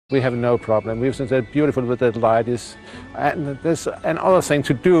We have no problem. We think they're beautiful with the light. And there's another thing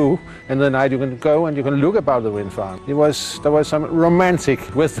to do in the night. You can go and you can look about the wind farm. There was some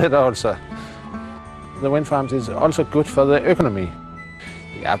romantic with it also. The wind farms is also good for the economy.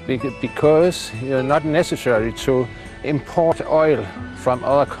 Yeah, because it's not necessary to import oil from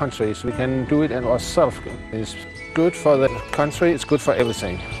other countries. We can do it ourselves. It's good for the country, it's good for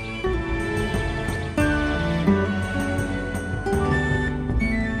everything.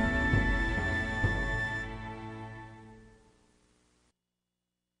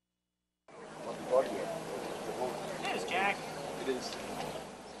 It is, Jack. It is.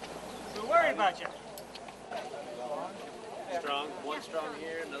 We're worried about you. Strong, one strong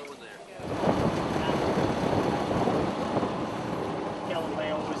here, another one there.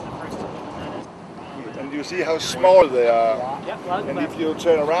 And you see how small they are. And if you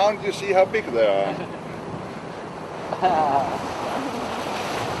turn around, you see how big they are.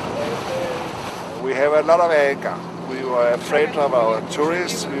 We have a lot of anger. We were afraid of our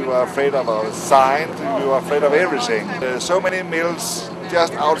tourists, we were afraid of our signs, we were afraid of everything. There's so many mills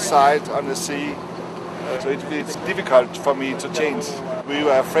just outside on the sea, so it's difficult for me to change. We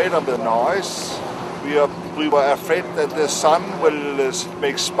were afraid of the noise. We were afraid that the sun will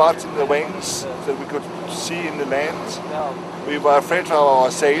make spots in the wings that we could see in the land. We were afraid of our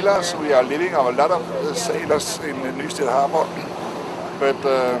sailors. We are living on a lot of sailors in Nysted Harbor, but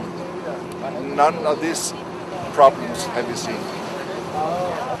none of these problems have we seen.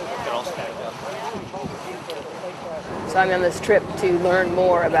 So I'm on this trip to learn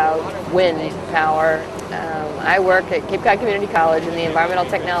more about wind power. I work at Cape Cod Community College in the Environmental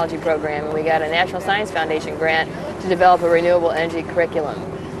Technology program, and we got a National Science Foundation grant to develop a renewable energy curriculum.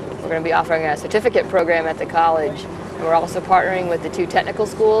 We're going to be offering a certificate program at the college, and we're also partnering with the two technical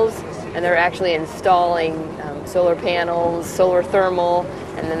schools, and they're actually installing solar panels, solar thermal,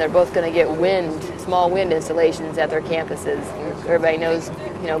 and then they're both going to get small wind installations at their campuses. Everybody knows,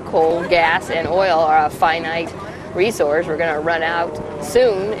 coal, gas, and oil are a finite resource. We're going to run out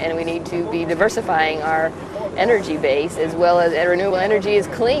soon, and we need to be diversifying our energy base, as well as renewable energy is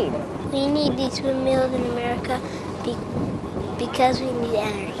clean. We need these windmills in America because we need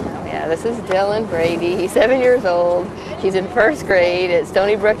energy. Oh, yeah, this is Dylan Brady. He's 7 years old. He's in first grade at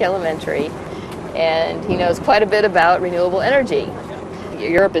Stony Brook Elementary, and he knows quite a bit about renewable energy.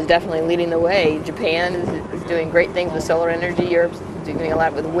 Europe is definitely leading the way. Japan is doing great things with solar energy. Europe's doing a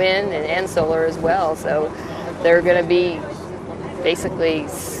lot with wind and solar as well. So they're going to be basically,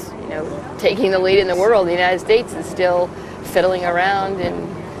 taking the lead in the world. The United States is still fiddling around and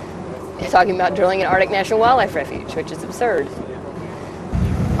talking about drilling an Arctic National Wildlife Refuge, which is absurd.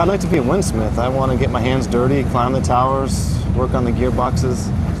 I'd like to be a windsmith. I want to get my hands dirty, climb the towers, work on the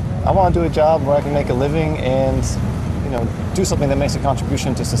gearboxes. I want to do a job where I can make a living and, do something that makes a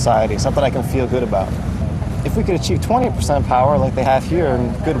contribution to society, something I can feel good about. If we could achieve 20% power like they have here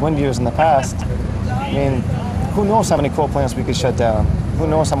in good wind years in the past, who knows how many coal plants we could shut down? Who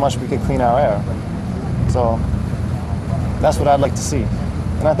knows how much we could clean our air? So that's what I'd like to see.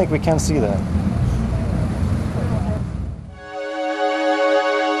 And I think we can see that.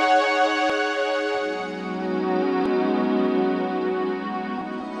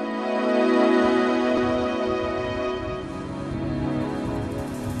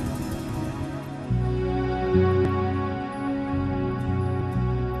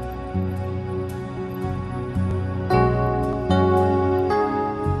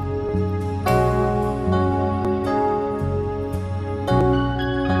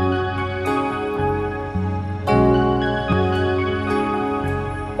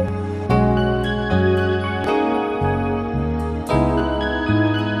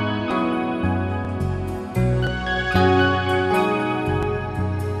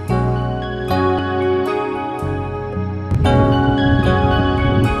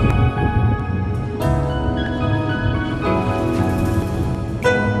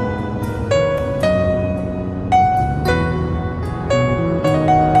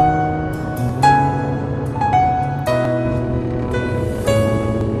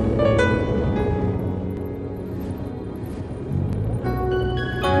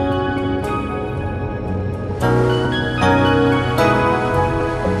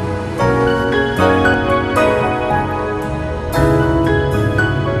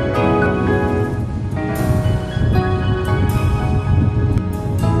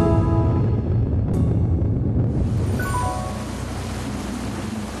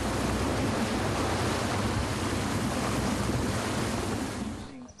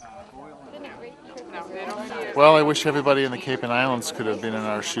 Well, I wish everybody in the Cape and Islands could have been in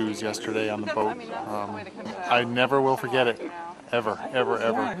our shoes yesterday on the boat. I never will forget it. ever, ever,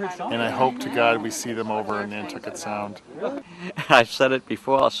 ever. And I hope to God we see them over in Nantucket Sound. I've said it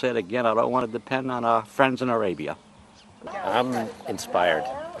before, I'll say it again, I don't want to depend on our friends in Arabia. I'm inspired.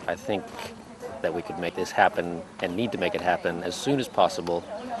 I think that we could make this happen and need to make it happen as soon as possible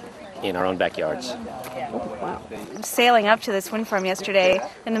in our own backyards. Sailing up to this wind farm yesterday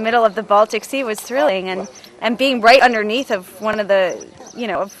in the middle of the Baltic Sea was thrilling, and being right underneath of one of the,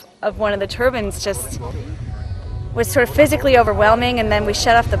 of one of the turbines just was sort of physically overwhelming. And then we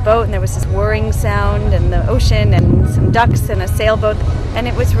shut off the boat and there was this whirring sound and the ocean and some ducks and a sailboat, and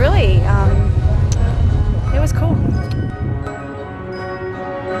it was really, it was cool.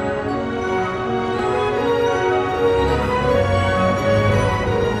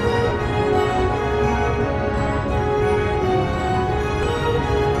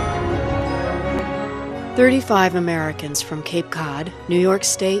 "35 Americans from Cape Cod, New York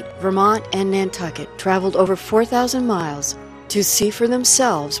State, Vermont, and Nantucket traveled over 4,000 miles to see for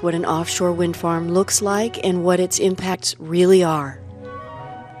themselves what an offshore wind farm looks like and what its impacts really are.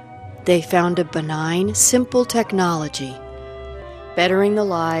 They found a benign, simple technology, bettering the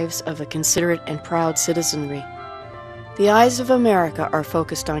lives of a considerate and proud citizenry. The eyes of America are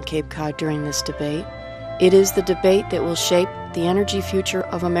focused on Cape Cod during this debate. It is the debate that will shape the energy future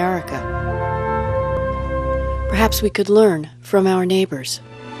of America. Perhaps we could learn from our neighbors.